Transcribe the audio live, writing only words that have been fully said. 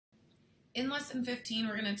In lesson 15,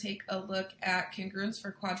 we're going to take a look at congruence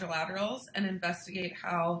for quadrilaterals and investigate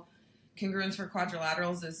how congruence for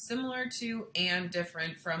quadrilaterals is similar to and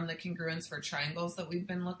different from the congruence for triangles that we've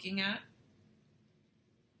been looking at.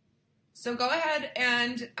 So go ahead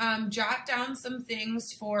and jot down some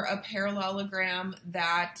things for a parallelogram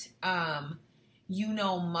that you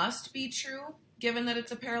know must be true, given that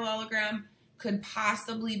it's a parallelogram, could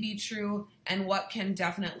possibly be true, and what can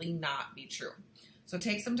definitely not be true. So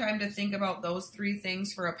take some time to think about those three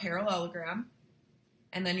things for a parallelogram,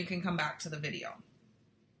 and then you can come back to the video.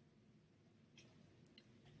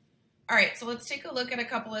 All right, so let's take a look at a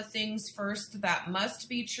couple of things first that must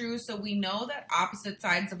be true. So we know that opposite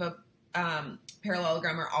sides of a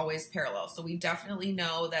parallelogram are always parallel. So we definitely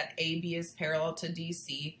know that AB is parallel to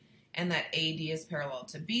DC and that AD is parallel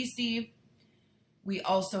to BC. We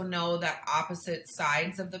also know that opposite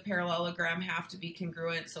sides of the parallelogram have to be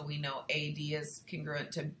congruent. So we know AD is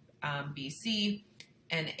congruent to BC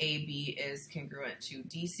and AB is congruent to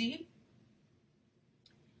DC.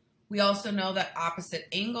 We also know that opposite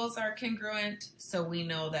angles are congruent. So we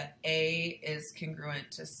know that A is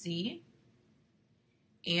congruent to C.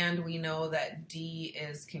 And we know that D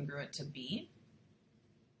is congruent to B.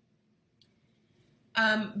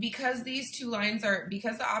 Because these two lines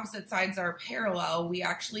because the opposite sides are parallel, we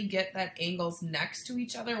actually get that angles next to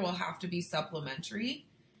each other will have to be supplementary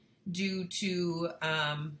due to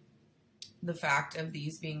the fact of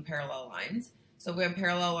these being parallel lines. So if we have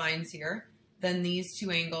parallel lines here, then these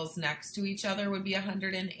two angles next to each other would be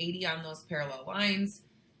 180 on those parallel lines.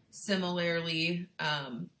 Similarly,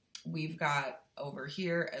 we've got over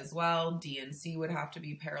here as well, D and C would have to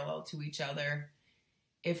be parallel to each other.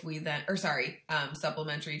 If we then,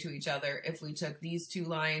 supplementary to each other. If we took these two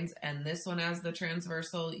lines and this one as the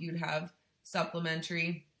transversal, you'd have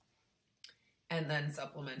supplementary and then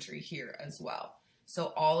supplementary here as well.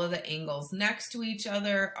 So all of the angles next to each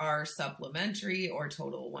other are supplementary or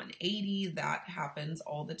total 180. That happens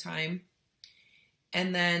all the time.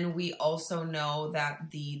 And then we also know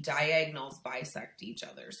that the diagonals bisect each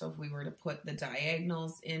other. So if we were to put the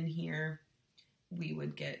diagonals in here, we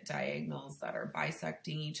would get diagonals that are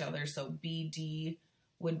bisecting each other. So BD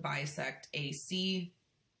would bisect AC,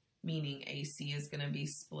 meaning AC is going to be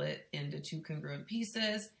split into two congruent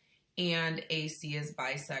pieces, and AC is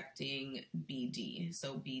bisecting BD.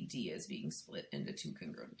 So BD is being split into two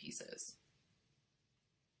congruent pieces.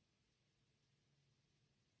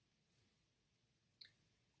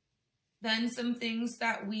 Then some things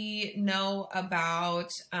that we know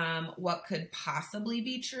about what could possibly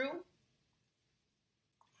be true.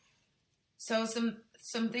 So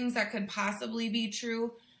some things that could possibly be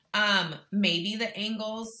true, maybe the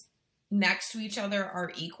angles next to each other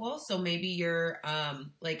are equal. So maybe your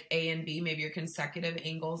like A and B, maybe your consecutive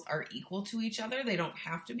angles are equal to each other. They don't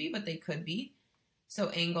have to be, but they could be. So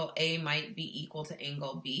angle A might be equal to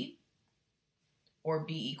angle B, or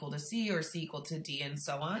B equal to C, or C equal to D, and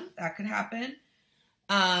so on. That could happen.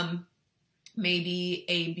 Maybe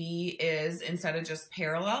AB is, instead of just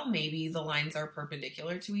parallel, maybe the lines are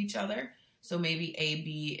perpendicular to each other. So maybe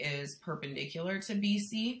AB is perpendicular to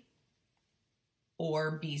BC,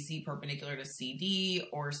 or BC perpendicular to CD,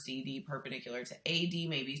 or CD perpendicular to AD.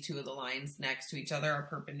 Maybe two of the lines next to each other are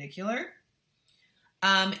perpendicular.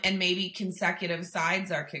 And maybe consecutive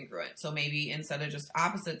sides are congruent. So maybe instead of just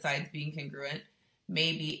opposite sides being congruent,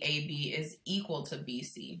 maybe AB is equal to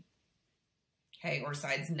BC. Okay, or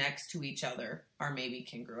sides next to each other are maybe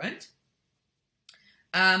congruent.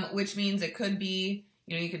 Which means it could be,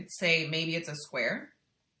 you could say maybe it's a square.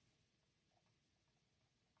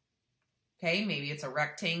 Okay, maybe it's a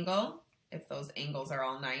rectangle if those angles are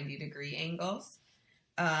all 90-degree angles.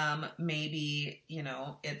 Maybe,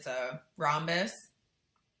 it's a rhombus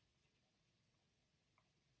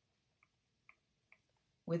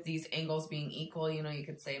with these angles being equal. You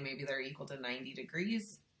could say maybe they're equal to 90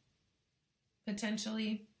 degrees,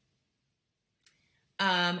 potentially.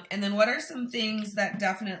 And then what are some things that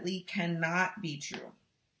definitely cannot be true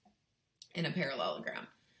in a parallelogram?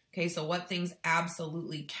 Okay, so what things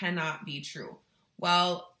absolutely cannot be true?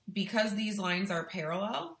 Well, because these lines are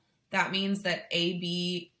parallel, that means that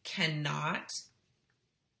AB cannot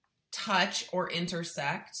touch or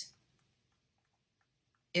intersect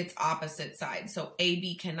its opposite side. So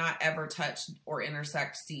AB cannot ever touch or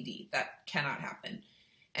intersect CD. That cannot happen.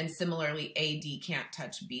 And similarly, AD can't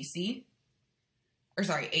touch BC. Or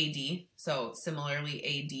sorry, AD. So similarly,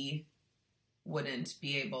 AD wouldn't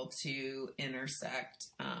be able to intersect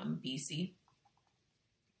BC.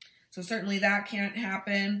 So certainly that can't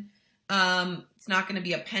happen. It's not going to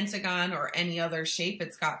be a pentagon or any other shape.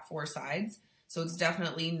 It's got four sides. So it's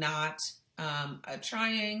definitely not a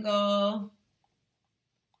triangle,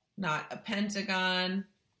 not a pentagon.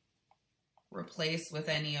 Replace with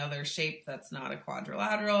any other shape that's not a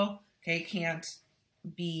quadrilateral. Okay, can't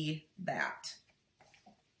be that.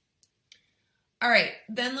 All right,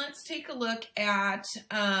 then let's take a look at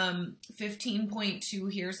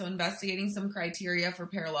 15.2 here. So investigating some criteria for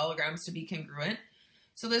parallelograms to be congruent.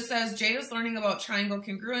 So this says Jay is learning about triangle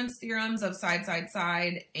congruence theorems of side, side,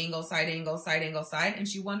 side, angle, side, angle, side, angle, side, and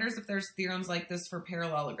she wonders if there's theorems like this for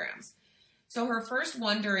parallelograms. So her first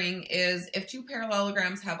wondering is if two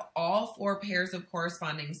parallelograms have all four pairs of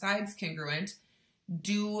corresponding sides congruent,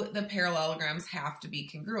 do the parallelograms have to be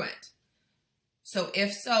congruent? So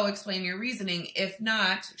if so, explain your reasoning. If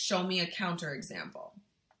not, show me a counterexample.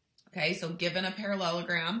 Okay, so given a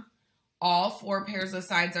parallelogram, all four pairs of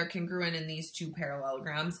sides are congruent in these two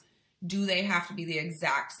parallelograms. Do they have to be the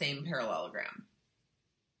exact same parallelogram?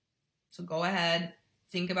 So go ahead,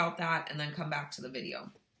 think about that, and then come back to the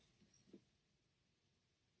video.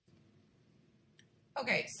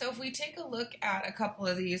 Okay, so if we take a look at a couple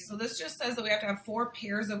of these, so this just says that we have to have four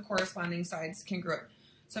pairs of corresponding sides congruent.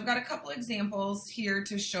 So I've got a couple examples here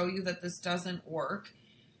to show you that this doesn't work.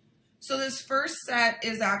 So this first set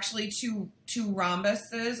is actually two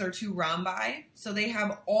rhombuses or two rhombi. So they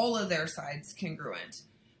have all of their sides congruent.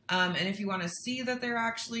 And if you want to see that they're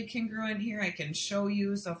actually congruent here, I can show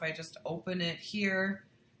you. So if I just open it here,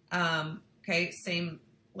 okay, same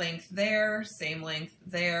length there, same length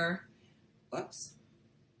there. Whoops.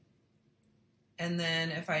 And then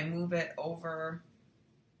if I move it over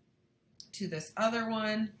to this other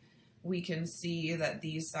one, we can see that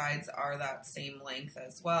these sides are that same length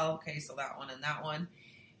as well. Okay, so that one and that one.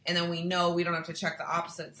 And then we know we don't have to check the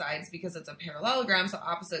opposite sides because it's a parallelogram, so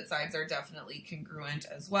opposite sides are definitely congruent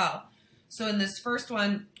as well. So in this first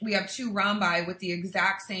one, we have two rhombi with the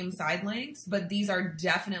exact same side lengths, but these are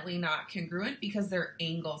definitely not congruent because their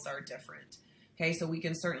angles are different. Okay, so we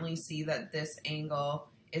can certainly see that this angle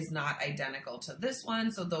is not identical to this one,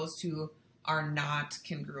 so those two are not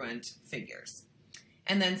congruent figures.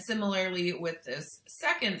 And then similarly with this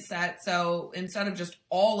second set, so instead of just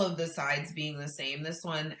all of the sides being the same, this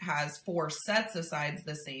one has four sets of sides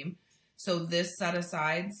the same. So this set of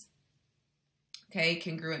sides, okay,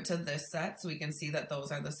 congruent to this set, so we can see that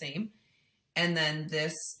those are the same. And then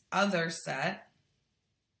this other set,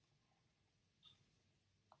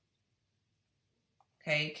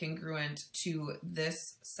 okay, congruent to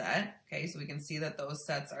this set. Okay, so we can see that those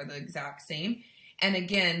sets are the exact same. And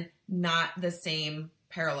again, not the same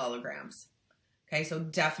parallelograms. Okay, so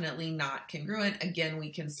definitely not congruent. Again, we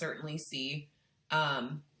can certainly see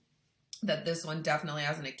that this one definitely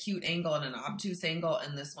has an acute angle and an obtuse angle,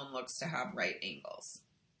 and this one looks to have right angles.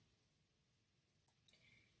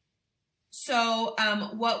 So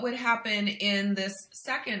what would happen in this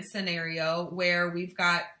second scenario where we've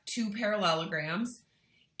got two parallelograms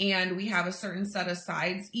and we have a certain set of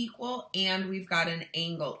sides equal and we've got an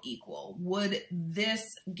angle equal? Would this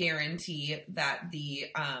guarantee that the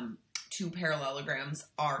two parallelograms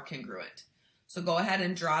are congruent? So go ahead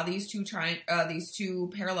and draw these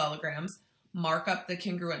two parallelograms, mark up the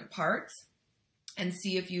congruent parts, and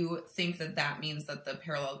see if you think that that means that the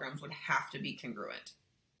parallelograms would have to be congruent.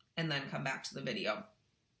 And then come back to the video.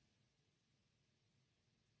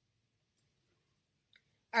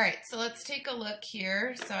 All right, so let's take a look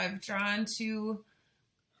here. So I've drawn two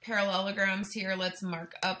parallelograms here. Let's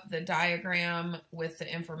mark up the diagram with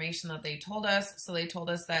the information that they told us. So they told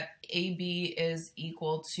us that AB is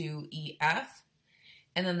equal to EF.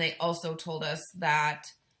 And then they also told us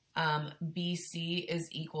that BC is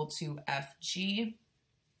equal to FG.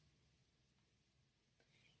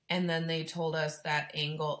 And then they told us that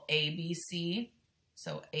angle ABC,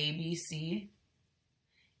 so ABC,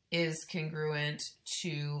 is congruent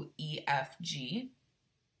to EFG.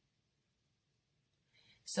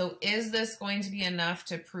 So is this going to be enough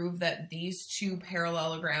to prove that these two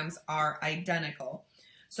parallelograms are identical?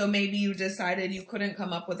 So maybe you decided you couldn't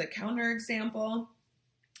come up with a counterexample.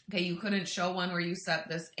 Okay, you couldn't show one where you set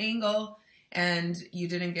this angle and you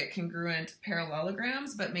didn't get congruent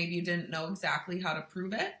parallelograms, but maybe you didn't know exactly how to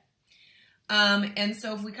prove it. And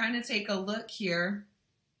so if we kind of take a look here,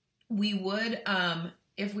 we would,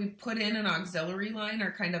 if we put in an auxiliary line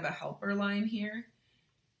or kind of a helper line here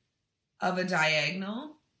of a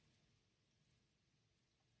diagonal,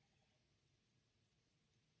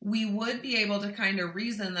 we would be able to kind of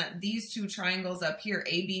reason that these two triangles up here,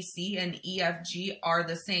 ABC and EFG, are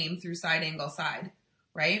the same through side angle side,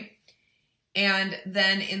 right? And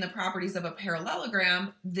then in the properties of a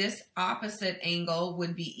parallelogram, this opposite angle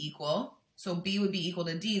would be equal. So B would be equal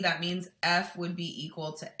to D. That means F would be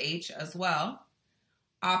equal to H as well.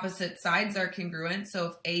 Opposite sides are congruent. So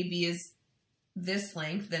if AB is this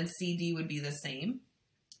length, then CD would be the same.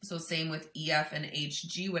 So same with EF and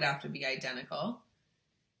HG would have to be identical.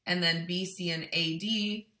 And then BC and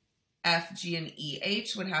AD, FG and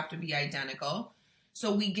EH would have to be identical.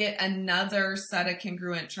 So we get another set of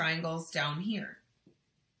congruent triangles down here.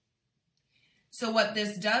 So what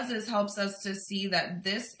this does is helps us to see that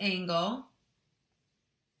this angle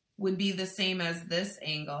would be the same as this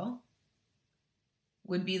angle,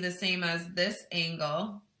 would be the same as this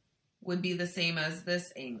angle, would be the same as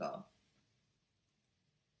this angle.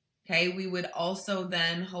 Okay, we would also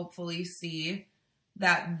then hopefully see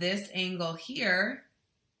that this angle here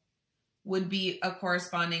would be a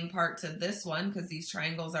corresponding part to this one because these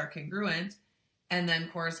triangles are congruent, and then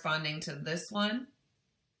corresponding to this one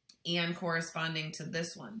and corresponding to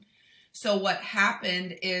this one. So what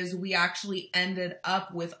happened is we actually ended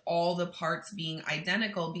up with all the parts being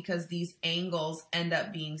identical because these angles end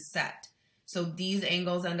up being set. So these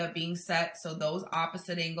angles end up being set, so those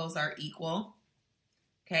opposite angles are equal.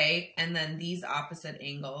 Okay, and then these opposite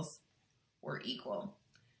angles were equal.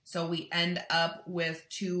 So we end up with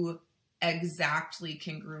two exactly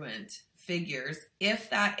congruent figures if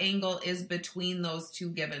that angle is between those two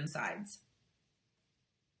given sides.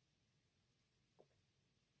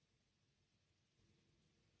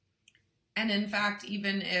 And in fact,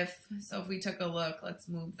 even if, so if we took a look, let's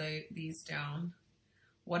move these down.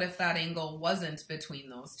 What if that angle wasn't between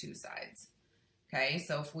those two sides? Okay,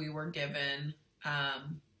 so if we were given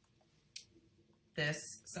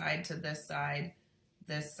this side to this side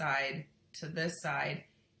to this side,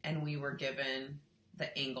 and we were given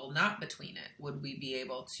the angle not between it, would we be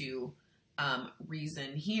able to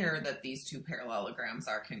reason here that these two parallelograms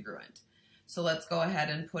are congruent? So let's go ahead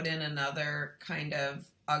and put in another kind of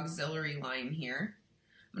auxiliary line here.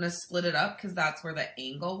 I'm going to split it up because that's where the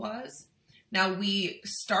angle was. Now we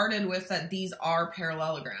started with that these are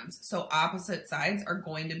parallelograms, so opposite sides are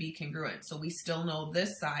going to be congruent. So we still know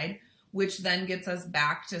this side, which then gets us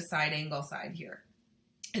back to side angle side here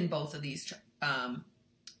in both of these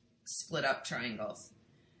split up triangles.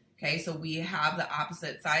 Okay, so we have the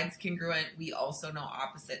opposite sides congruent. We also know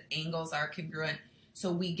opposite angles are congruent. So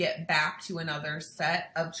we get back to another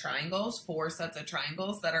set of triangles, 4 sets of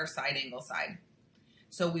triangles that are side angle side.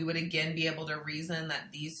 So we would again be able to reason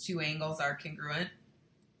that these two angles are congruent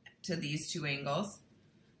to these two angles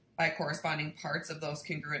by corresponding parts of those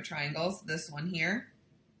congruent triangles, this one here,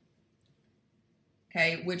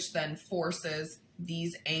 okay, which then forces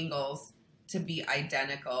these angles to be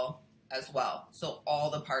identical as well. So all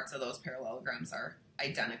the parts of those parallelograms are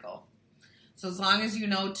identical. So as long as you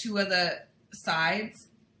know 2 of the sides,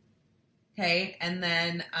 okay, and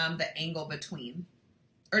then the angle between,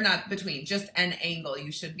 or not between, just an angle,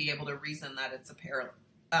 you should be able to reason that it's a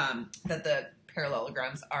that the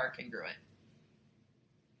parallelograms are congruent.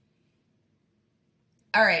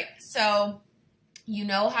 All right, so you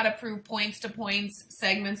know how to prove points to points,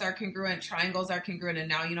 segments are congruent, triangles are congruent, and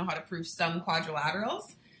now you know how to prove some quadrilaterals.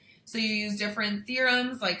 So you use different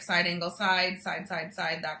theorems like side angle side, side side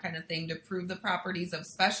side, that kind of thing to prove the properties of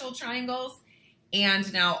special triangles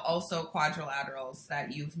and now also quadrilaterals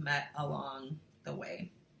that you've met along the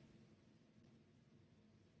way.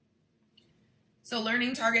 So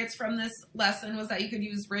learning targets from this lesson was that you could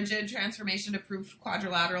use rigid transformation to prove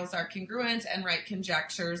quadrilaterals are congruent and write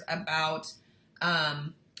conjectures about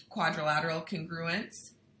quadrilateral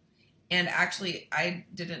congruence. And actually, I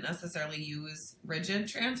didn't necessarily use rigid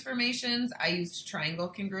transformations. I used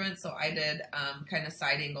triangle congruence, so I did kind of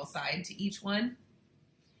side angle side to each one.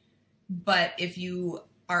 But if you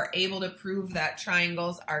are able to prove that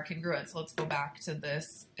triangles are congruent, so let's go back to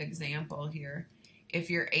this example here. If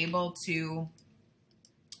you're able to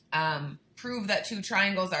prove that 2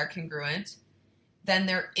 triangles are congruent, then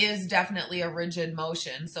there is definitely a rigid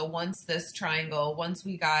motion. So once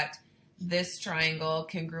we got this triangle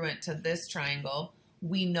congruent to this triangle,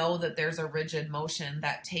 we know that there's a rigid motion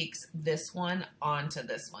that takes this one onto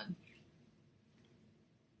this one.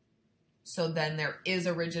 So then there is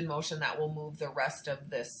a rigid motion that will move the rest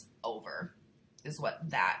of this over, is what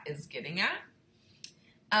that is getting at.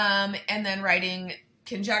 And then writing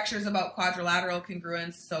conjectures about quadrilateral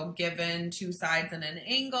congruence. So given 2 sides and an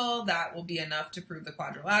angle, that will be enough to prove the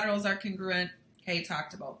quadrilaterals are congruent. Okay,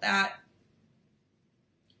 talked about that.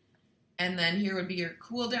 And then here would be your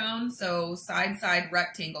cool down. So side, side,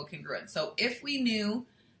 rectangle congruent. So if we knew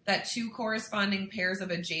that 2 corresponding pairs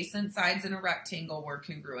of adjacent sides in a rectangle were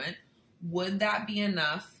congruent, would that be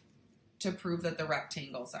enough to prove that the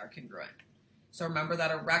rectangles are congruent? So remember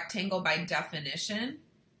that a rectangle by definition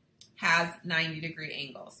has 90-degree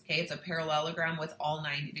angles. Okay, it's a parallelogram with all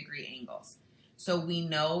 90-degree angles. So we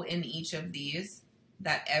know in each of these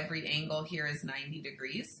that every angle here is 90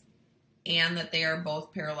 degrees and that they are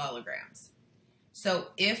both parallelograms. So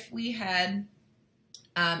if we had,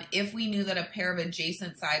 if we knew that a pair of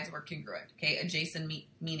adjacent sides were congruent, okay, adjacent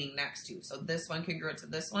meaning next to, so this one congruent to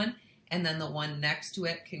this one, and then the one next to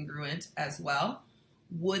it congruent as well,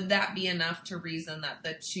 would that be enough to reason that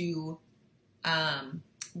the two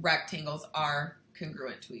rectangles are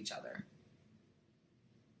congruent to each other?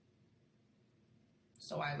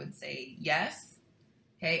 So I would say yes.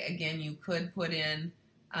 Okay, again, you could put in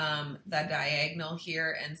the diagonal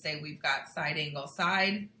here and say we've got side angle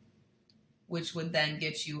side, which would then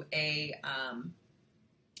get you a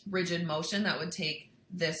rigid motion that would take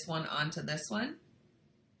this one onto this one.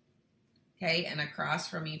 Okay, and across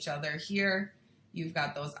from each other here, you've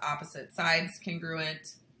got those opposite sides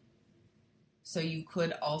congruent. So you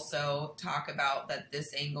could also talk about that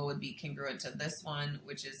this angle would be congruent to this one,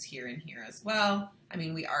 which is here and here as well. I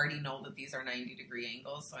mean, we already know that these are 90-degree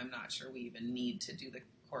angles, so I'm not sure we even need to do the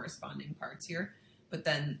corresponding parts here. But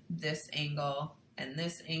then this angle and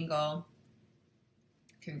this angle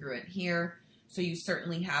congruent here. So you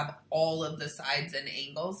certainly have all of the sides and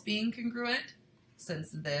angles being congruent,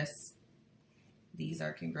 since these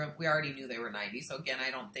are congruent. We already knew they were 90, so again, I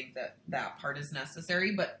don't think that that part is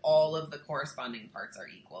necessary, but all of the corresponding parts are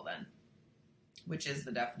equal then, which is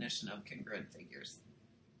the definition of congruent figures.